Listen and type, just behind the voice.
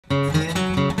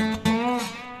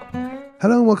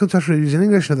Hello and welcome to Ash Reviews in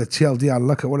English, the TLDR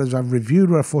look at what I've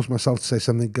reviewed, where I force myself to say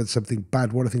something good, something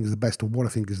bad, what I think is the best and what I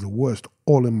think is the worst,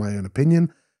 all in my own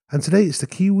opinion. And today it's the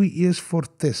Kiwi Ears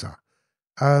Forteza.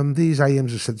 These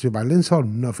IEMs are sent to you by Linsol,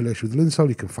 no affiliation with Linsol.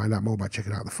 You can find out more by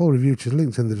checking out the full review, which is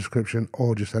linked in the description,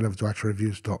 or just head over to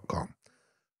ashreviews.com.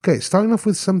 Okay, starting off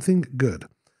with something good.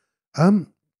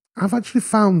 I've actually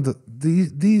found that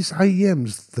these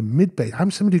IEMs, the mid-bass, I'm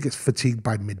somebody who gets fatigued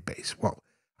by mid-bass. Well,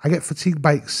 I get fatigued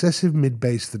by excessive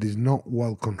mid-bass that is not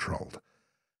well controlled.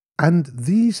 And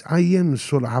these IEMs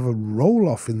sort of have a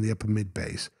roll-off in the upper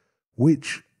mid-bass,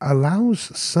 which allows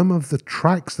some of the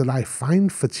tracks that I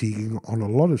find fatiguing on a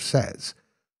lot of sets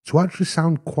to actually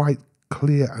sound quite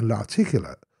clear and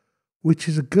articulate, which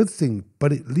is a good thing,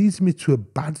 but it leads me to a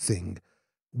bad thing,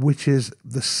 which is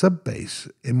the sub-bass,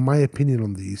 in my opinion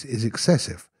on these, is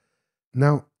excessive.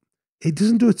 Now, it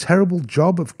doesn't do a terrible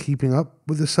job of keeping up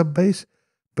with the sub-bass,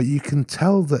 but you can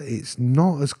tell that it's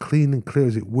not as clean and clear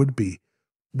as it would be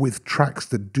with tracks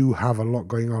that do have a lot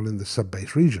going on in the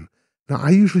sub-bass region. Now,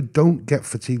 I usually don't get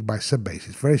fatigued by sub-bass.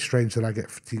 It's very strange that I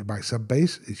get fatigued by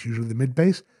sub-bass. It's usually the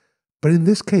mid-bass. But in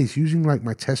this case, using like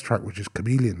my test track, which is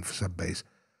Chameleon for sub-bass,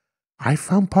 I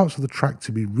found parts of the track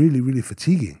to be really, really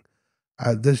fatiguing.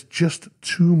 There's just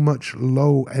too much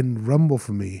low-end rumble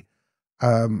for me.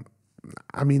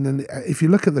 I mean, and if you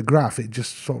look at the graph, it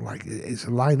just sort of like, it's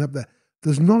a line up there.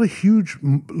 There's not a huge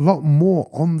lot more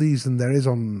on these than there is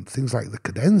on things like the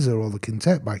Cadenza or the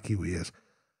Quintet by Kiwi Ears.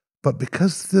 But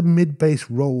because the mid-bass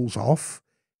rolls off,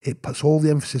 it puts all the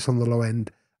emphasis on the low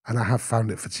end, and I have found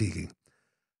it fatiguing.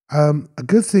 A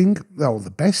good thing, well,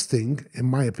 the best thing, in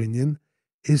my opinion,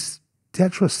 is the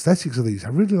actual aesthetics of these. I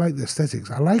really like the aesthetics.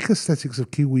 I like aesthetics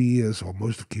of Kiwi Ears, or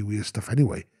most of Kiwi Ears stuff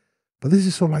anyway. But this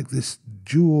is sort of like this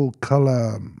dual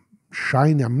color,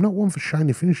 shiny. I'm not one for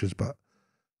shiny finishes, but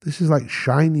this is like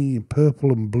shiny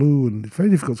purple and blue, and it's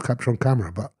very difficult to capture on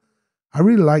camera, but I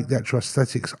really like the actual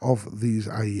aesthetics of these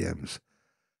IEMs.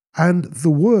 And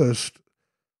the worst,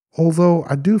 although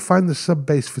I do find the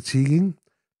sub-bass fatiguing,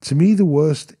 to me the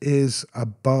worst is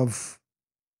above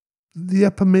the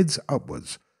upper mids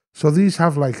upwards. So these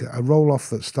have like a roll-off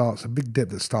that starts, a big dip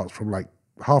that starts from like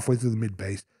halfway through the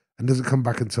mid-bass and doesn't come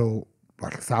back until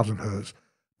like 1,000 hertz,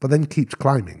 but then keeps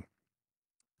climbing.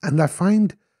 And I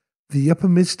find the upper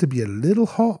mids to be a little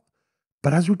hot,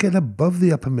 but as we get above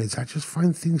the upper mids, I just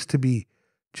find things to be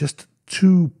just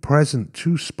too present,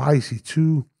 too spicy,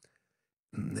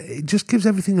 it just gives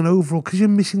everything an overall, because you're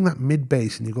missing that mid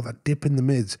bass and you've got that dip in the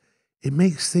mids, it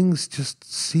makes things just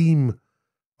seem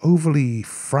overly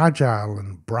fragile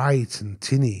and bright and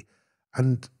tinny.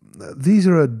 And these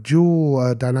are a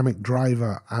dual dynamic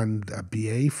driver and a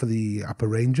BA for the upper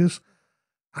ranges.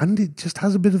 And it just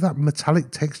has a bit of that metallic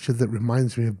texture that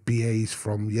reminds me of BAs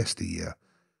from yesteryear,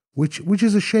 which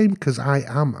is a shame because I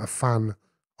am a fan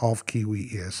of Kiwi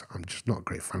Ears. I'm just not a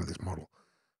great fan of this model.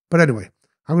 But anyway,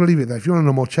 I'm going to leave it there. If you want to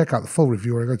know more, check out the full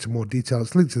review or go into more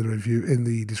details. Link to the review in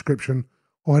the description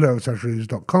or head over to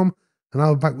ashreviews.com, and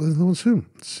I'll be back with another one soon.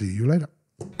 See you later.